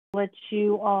let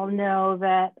you all know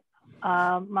that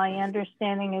my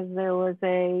understanding is there was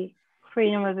a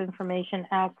Freedom of Information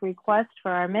Act request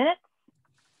for our minutes.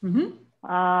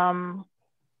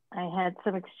 I had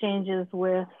some exchanges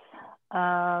with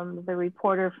the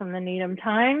reporter from the Needham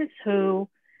Times, who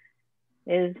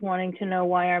is wanting to know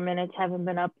why our minutes haven't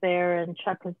been up there, and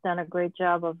Chuck has done a great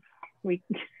job of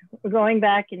going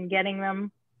back and getting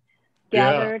them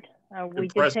gathered. We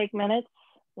did take minutes.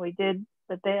 We did,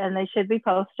 but they should be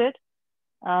posted.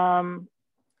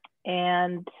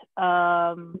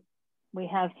 We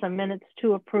have some minutes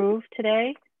to approve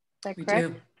today. Is that correct?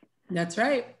 We do. That's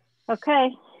right.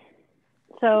 Okay.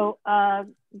 So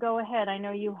go ahead. I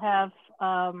know you have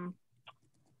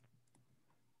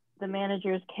the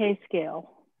manager's pay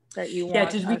scale that you want. Yeah,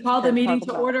 did we call the meeting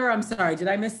to order? I'm sorry, did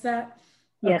I miss that?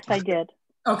 Yes, okay. I did.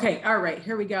 Okay, all right,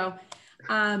 here we go.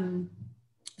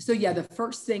 So yeah, the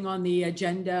first thing on the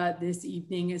agenda this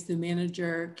evening is the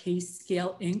manager case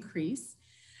scale increase.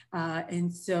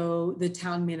 And so the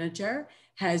town manager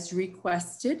has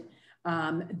requested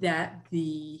that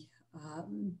the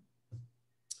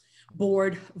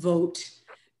board vote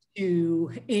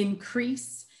to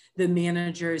increase the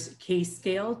manager's case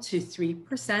scale to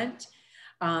 3%.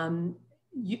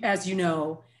 As you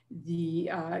know,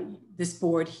 this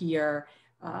board here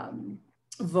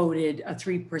voted a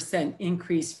 3%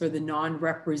 increase for the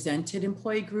non-represented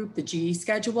employee group, the GE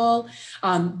schedule,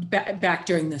 back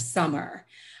during the summer.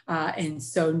 And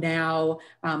so now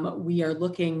we are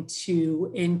looking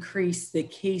to increase the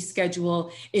case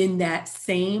schedule in that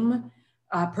same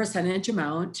percentage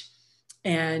amount.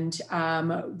 And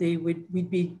we'd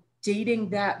be dating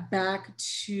that back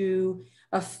to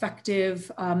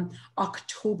effective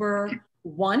October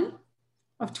 1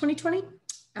 of 2020.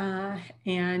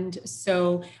 And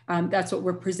so that's what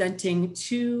we're presenting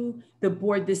to the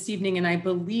board this evening. And I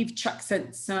believe Chuck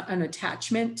sent an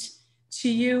attachment to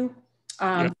you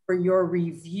for your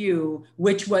review,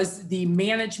 which was the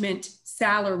management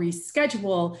salary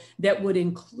schedule that would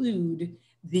include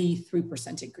the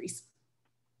 3% increase.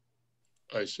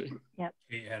 I see. Yep.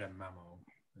 He had a memo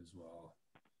as well.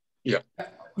 Yeah.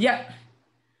 Yeah.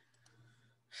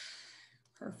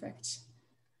 Perfect.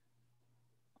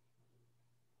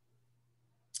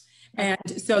 And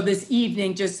so this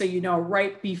evening, just so you know,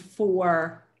 right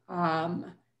before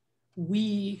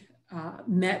we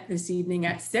met this evening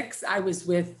at 6, I was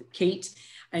with Kate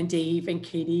and Dave and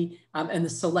Katie and the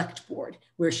select board,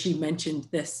 where she mentioned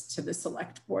this to the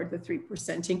select board, the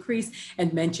 3% increase,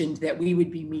 and mentioned that we would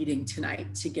be meeting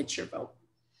tonight to get your vote.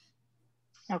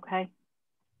 Okay.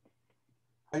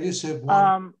 I just have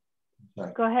one.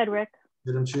 Go ahead, Rick.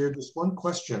 Madam Chair, just one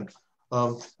question.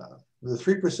 The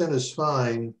 3% is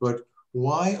fine, but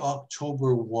why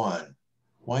October 1?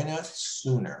 Why not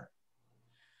sooner?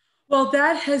 Well,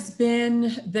 that has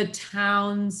been the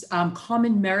town's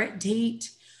common merit date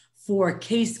for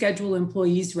case schedule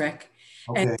employees, Rick.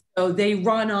 Okay. And so they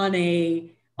run on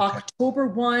a October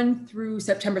 1 through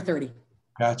September 30.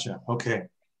 Gotcha. Okay.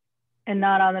 And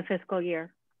not on the fiscal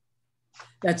year.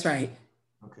 That's right.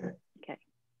 Okay. Okay.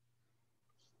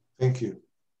 Thank you.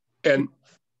 And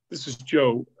this is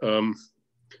Joe.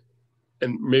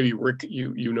 And maybe Rick,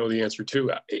 you know the answer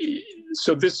too.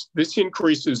 So this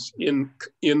increase is in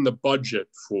the budget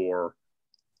for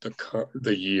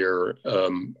the year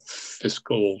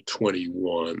fiscal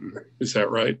 21. Is that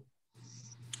right?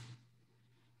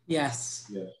 Yes.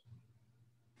 Yeah.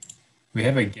 We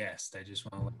have a guest. I just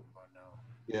want to let everyone know.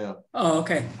 Yeah. Oh,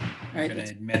 okay. All right. I'm gonna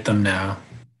admit them now.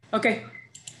 Okay.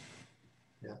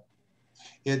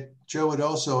 Yeah. Joe, it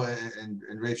also, and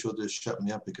Rachel just shut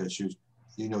me up because you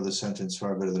know the sentence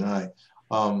far better than I.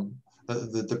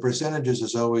 The percentages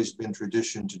has always been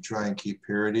tradition to try and keep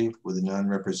parity with the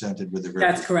non-represented with the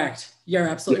represented. That's correct. You're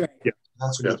absolutely right. Yeah.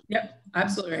 That's good. Yep,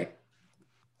 absolutely right.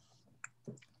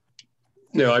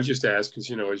 No, I've just asked because,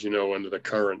 as you know, under the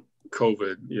current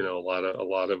COVID, a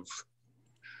lot of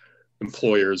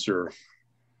employers are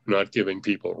not giving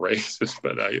people raises,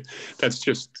 but that's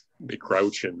just the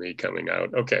Crouch in me coming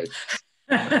out. Okay.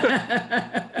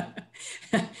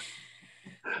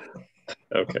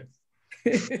 Okay.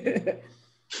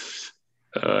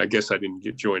 I guess I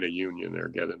didn't join a union or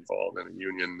get involved in a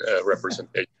union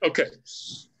representation. Okay.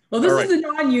 Well, this is a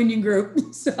non-union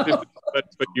group, so.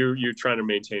 But you're trying to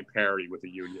maintain parity with the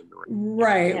union,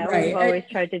 right? Yeah, right. We've always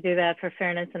tried to do that for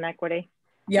fairness and equity.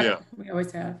 Yep, yeah, we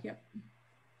always have. Yep.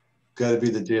 Got to be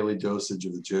the daily dosage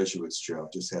of the Jesuits, Joe.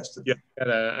 Just has to be. Yeah.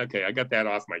 Okay, I got that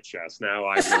off my chest. Now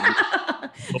I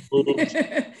will move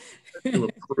to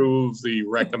approve the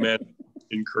recommended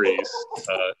increase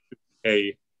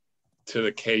to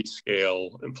the K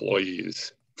scale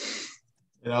employees.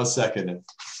 And I'll second it.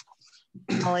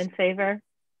 All in favor?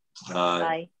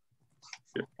 Aye.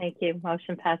 Thank you.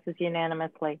 Motion passes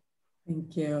unanimously.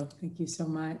 Thank you. Thank you so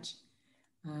much.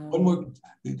 One more,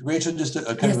 Rachel, just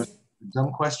a kind of a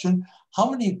dumb question.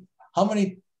 How many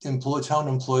town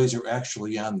employees are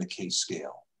actually on the case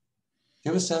scale? Do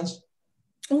you have a sense?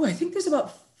 Oh, I think there's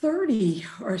about 30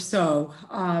 or so.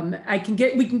 We can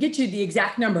get you the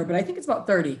exact number, but I think it's about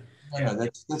 30. No,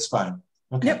 that's fine.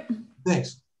 Okay. Yep.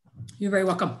 Thanks. You're very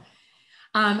welcome.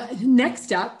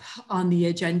 Next up on the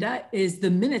agenda is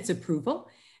the minutes approval.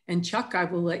 And Chuck, I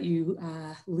will let you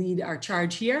lead our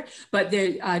charge here, but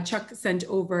Chuck sent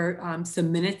over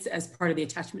some minutes as part of the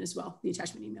attachment as well, the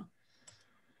attachment email.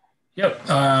 Yep.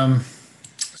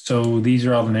 So these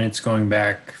are all the minutes going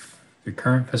back the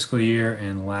current fiscal year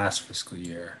and last fiscal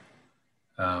year.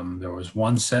 There was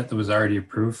one set that was already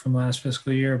approved from last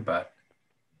fiscal year, but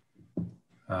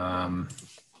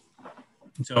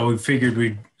so we figured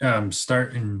we'd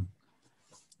start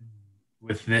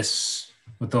with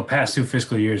the past 2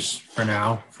 fiscal years for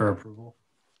now for approval.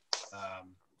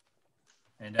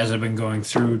 And as I've been going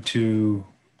through to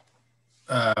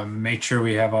make sure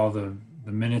we have all the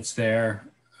minutes there,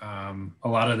 a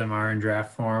lot of them are in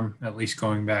draft form, at least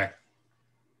going back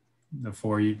the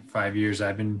 4-5 years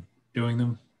I've been doing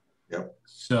them. Yep.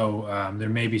 So there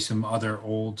may be some other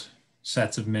old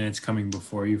sets of minutes coming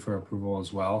before you for approval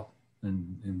as well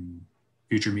in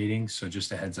future meetings. So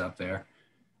just a heads up there.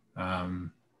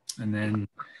 And then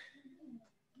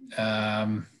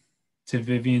to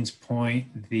Vivian's point,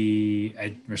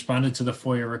 I responded to the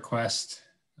FOIA request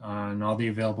on all the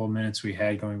available minutes we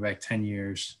had going back 10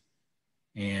 years.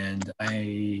 And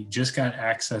I just got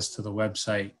access to the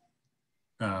website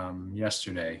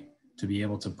yesterday to be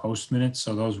able to post minutes.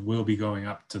 So those will be going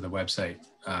up to the website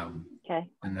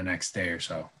in the next day or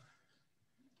so.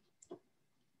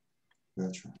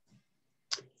 Gotcha.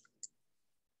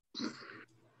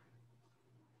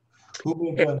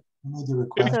 Who made the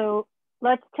request? So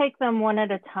let's take them one at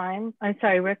a time. I'm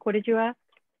sorry, Rick, what did you ask?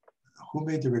 Who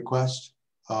made the request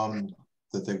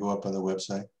that they go up on the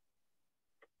website?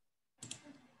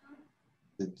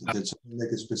 Did someone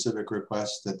make a specific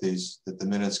request that the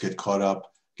minutes get caught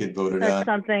up, get voted on?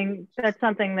 That's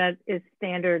something that is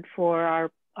standard for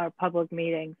our public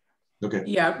meetings. Okay.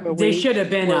 Yeah, they should have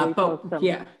been up, but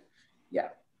yeah.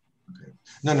 Okay.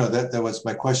 No, that was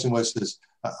my question.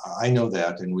 I know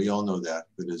that, and we all know that,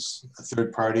 but is a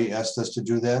third party asked us to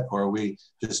do that, or are we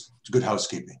just good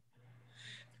housekeeping?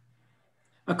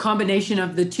 A combination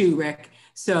of the two, Rick.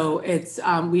 So it's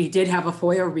we did have a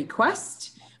FOIA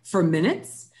request for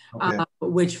minutes,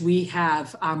 which we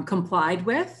have complied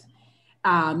with,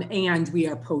 and we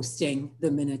are posting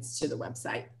the minutes to the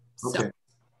website. Okay, so,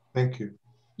 thank you.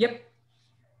 Yep.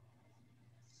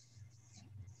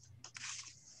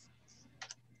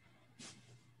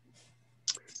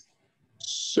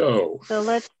 So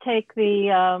let's take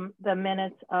the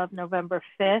minutes of November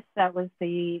 5th. That was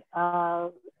the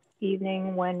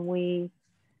evening when we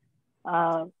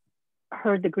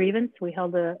heard the grievance. We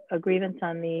held a grievance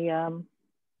on the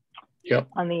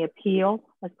on the appeal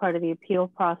as part of the appeal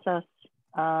process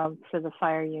for the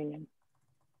fire union.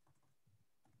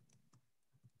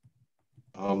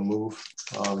 I'll move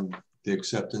the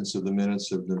acceptance of the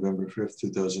minutes of November 5th,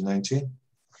 2019.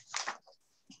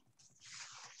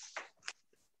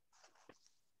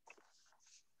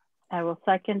 I will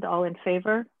second. All in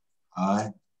favor? Aye.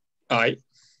 Aye.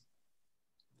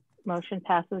 Motion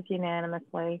passes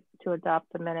unanimously to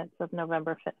adopt the minutes of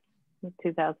November 5th,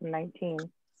 2019.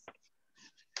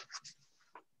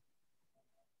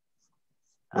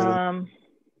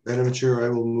 Madam Chair, I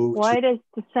will move. Why does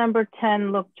December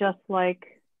 10 look just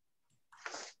like?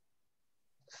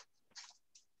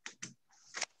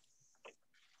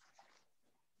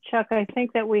 Chuck, I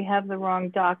think that we have the wrong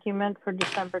document for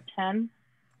December 10.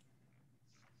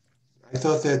 I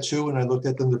thought that too when I looked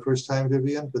at them the first time,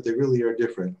 Vivian, but they really are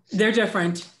different. They're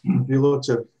different. If you look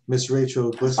to Miss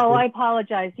Rachel Glisper. Oh, I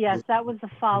apologize. Yes, that was the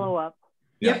follow-up.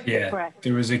 Yep. Yeah. Correct.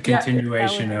 There was a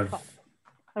continuation of.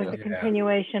 It was a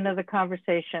continuation of the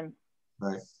conversation.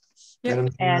 Right.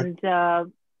 Yep. And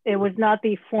it was not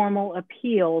the formal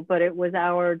appeal, but it was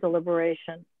our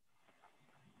deliberation.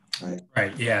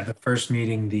 Right. Yeah. The first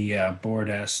meeting, the board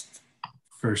asked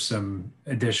for some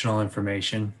additional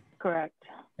information. Correct.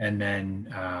 And then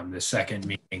the second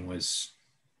meeting was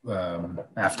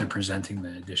after presenting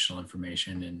the additional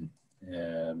information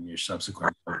and your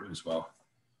subsequent vote as well.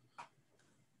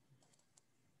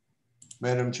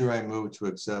 Madam Chair, I move to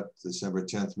accept December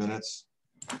 10th minutes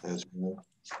as well.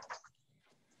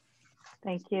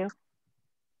 Thank you.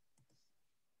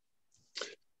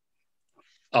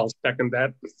 I'll second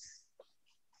that.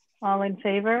 All in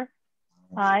favor?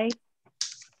 Aye.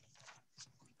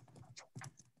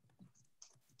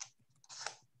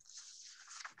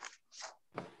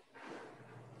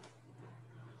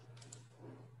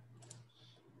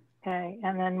 Okay,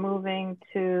 and then moving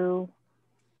to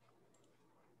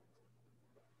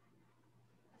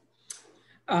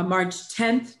March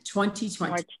 10th, 2020.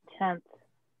 March 10th.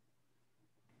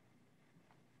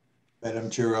 Madam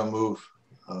Chair, I'll move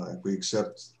if we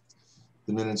accept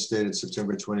the minutes dated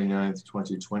September 29th,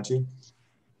 2020.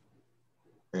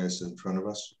 As in front of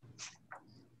us.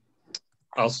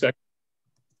 I'll second.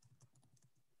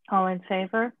 All in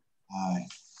favor? Aye.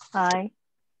 Aye.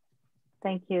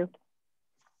 Thank you.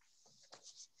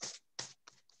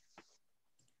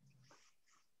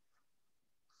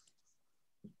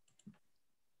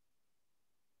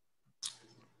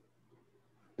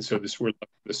 So this were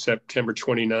the September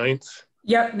 29th.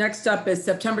 Yep, next up is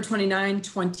September 29,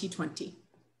 2020.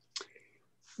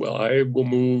 Well, I will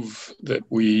move that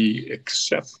we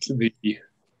accept the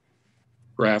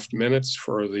draft minutes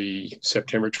for the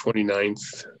September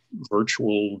 29th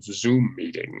virtual Zoom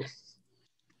meeting.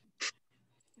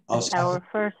 Our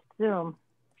first Zoom.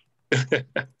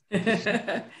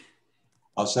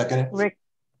 I'll second it. Rick,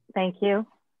 thank you.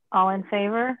 All in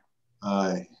favor?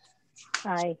 Aye.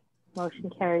 Aye.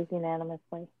 Motion carries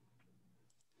unanimously.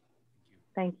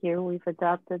 Thank you. We've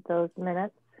adopted those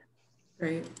minutes.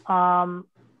 Great.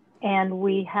 And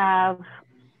we have,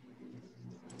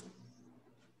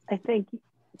 I think,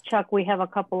 Chuck, we have a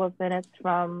couple of minutes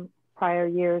from prior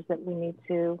years that we need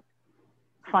to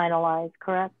finalize,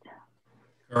 correct?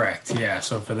 Correct. Yeah.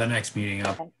 So for the next meeting,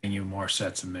 I'll bring you more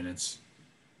sets of minutes.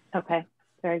 Okay.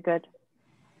 Very good.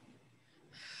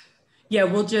 Yeah,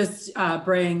 we'll just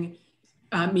bring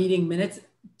meeting minutes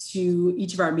to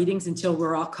each of our meetings until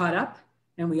we're all caught up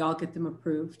and we all get them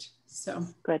approved. So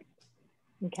good.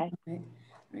 Okay. All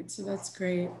right. So that's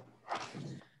great.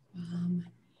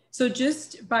 So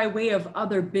just by way of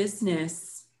other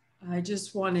business, I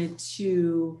just wanted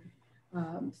to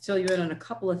fill you in on a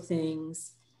couple of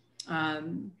things.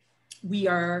 We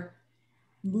are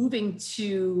moving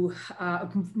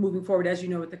forward, as you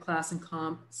know, with the class and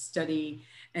comp study.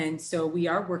 And so we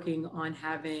are working on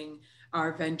having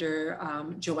our vendor,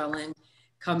 Joellen,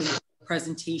 come and give a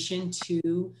presentation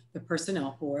to the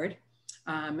personnel board.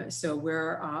 So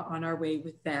we're on our way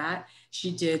with that.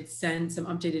 She did send some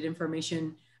updated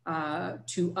information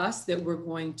to us that we're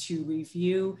going to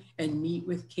review and meet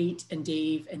with Kate and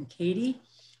Dave and Katie.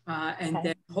 And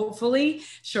then hopefully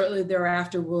shortly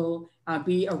thereafter, we'll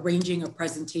be arranging a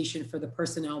presentation for the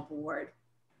personnel board.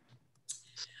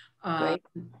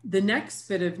 The next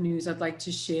bit of news I'd like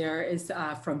to share is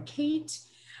from Kate.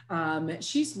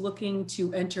 She's looking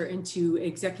to enter into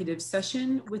executive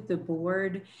session with the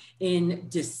board in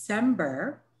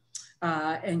December.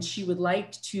 And she would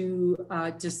like to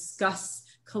discuss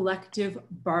collective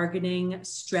bargaining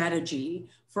strategy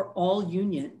for all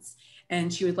unions.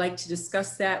 And she would like to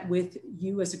discuss that with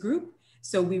you as a group.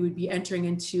 So we would be entering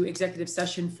into executive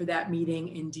session for that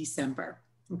meeting in December.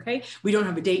 Okay, we don't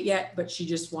have a date yet, but she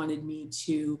just wanted me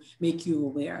to make you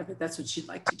aware that that's what she'd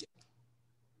like to do.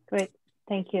 Great,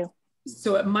 thank you.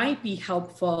 So it might be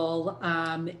helpful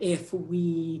if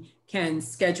we can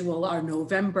schedule our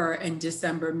November and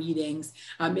December meetings,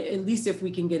 at least if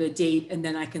we can get a date, and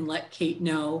then I can let Kate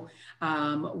know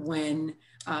when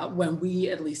we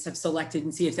at least have selected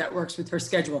and see if that works with her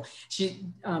schedule.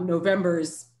 November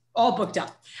is all booked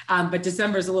up, but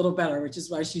December is a little better, which is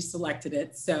why she selected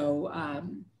it. So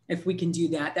if we can do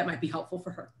that, that might be helpful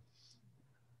for her.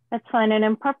 That's fine. And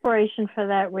in preparation for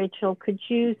that, Rachel, could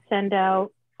you send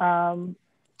out an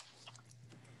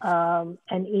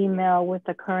email with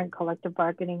the current collective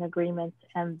bargaining agreements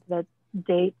and the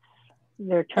dates,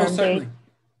 their term dates?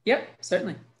 Yep,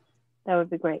 certainly. That would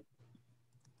be great.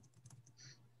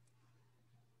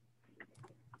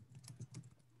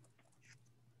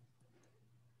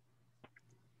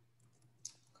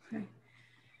 Okay.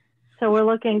 So we're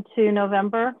looking to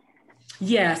November?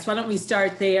 Yes, why don't we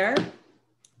start there?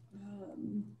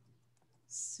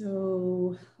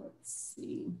 So let's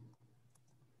see.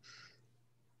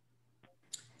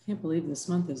 Can't believe this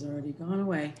month has already gone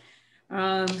away.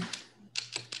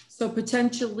 So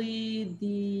potentially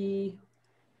the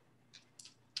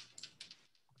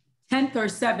 10th or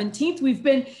 17th. We've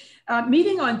been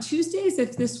meeting on Tuesdays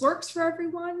if this works for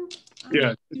everyone.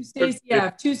 Yeah. Tuesdays,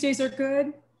 yeah, Tuesdays are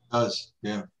good. Us,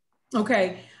 yeah.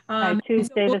 Okay.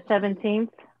 Tuesday the 17th.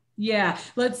 Yeah,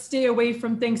 let's stay away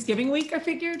from Thanksgiving week, I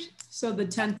figured. So the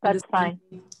 10th. That's fine.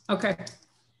 Okay.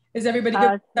 Is everybody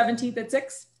good? 17th at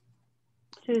 6?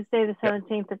 Tuesday the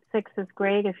 17th at 6 is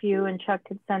great. If you and Chuck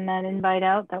could send that invite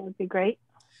out, that would be great.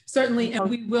 Certainly, and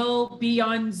we will be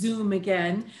on Zoom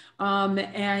again.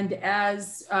 And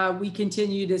as we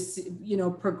continue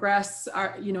to, progress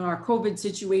our, our COVID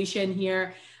situation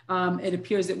here, it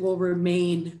appears it will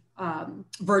remain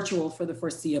virtual for the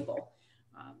foreseeable.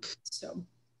 So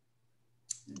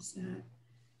there's that.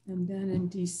 And then in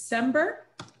December,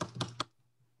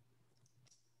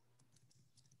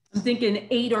 I'm thinking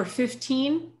 8 or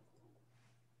 15.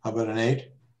 How about an 8?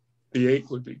 The 8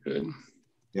 would be good.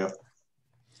 Yep.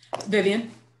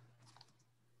 Vivian?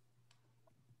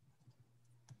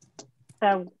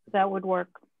 That would work.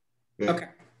 Good. Okay.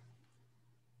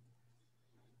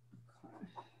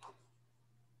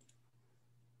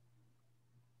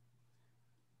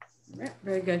 All right,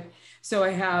 very good. So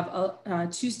I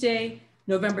have Tuesday,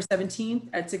 November 17th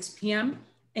at 6 p.m.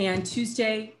 and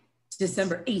Tuesday,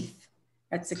 December 8th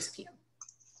at 6 p.m.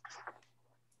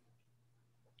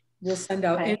 We'll send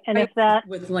out and if that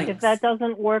with links. If that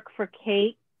doesn't work for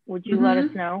Kate, would you let us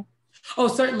know? Oh,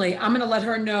 certainly. I'm going to let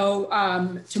her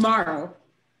know tomorrow.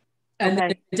 And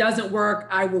Okay. if it doesn't work,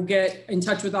 I will get in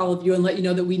touch with all of you and let you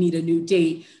know that we need a new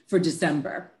date for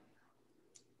December.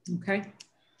 Okay.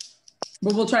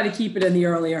 But we'll try to keep it in the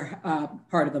earlier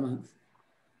part of the month.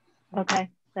 Okay,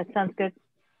 that sounds good.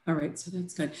 All right, so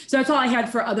that's good. So that's all I had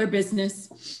for other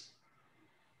business.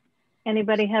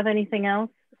 Anybody have anything else?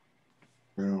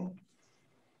 No.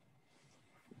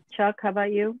 Chuck, how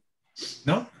about you?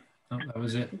 No, that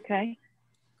was it. Okay.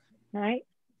 All right.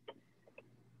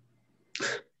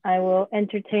 I will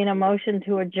entertain a motion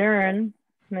to adjourn.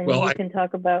 And Well, you can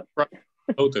talk about.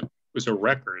 Oh, that was a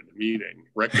record meeting.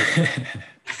 Record.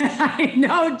 I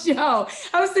know, Joe.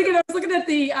 I was looking at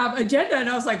the agenda and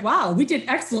I was like, wow, we did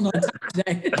excellent on time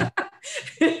today.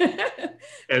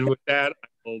 And with that, I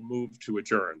will move to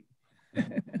adjourn.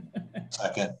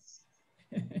 Second.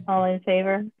 All in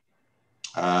favor?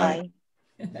 Aye.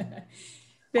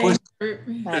 Thanks.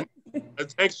 Aye.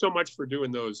 Thanks so much for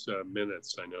doing those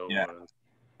minutes. I know. Yeah.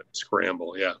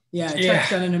 Scramble. Yeah. Yeah, Yeah. Chuck's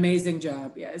done an amazing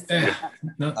job. Yes. Yeah,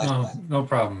 no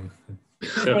problem.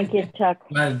 Thank you, Chuck.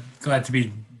 Glad to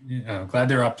be, glad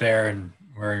they're up there and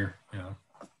we're,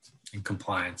 in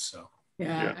compliance. So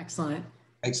Yeah, excellent.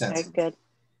 Makes sense. Very good.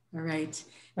 All right.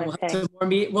 And Okay.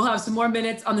 we'll have some more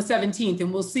minutes on the 17th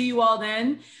and we'll see you all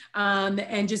then.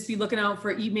 And just be looking out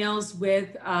for emails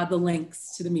with the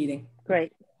links to the meeting.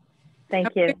 Great. Thank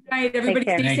Have a you. good night. Everybody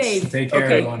care. stay thanks. safe. Take care,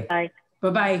 Okay. everyone. Bye.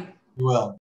 Bye-bye. You will.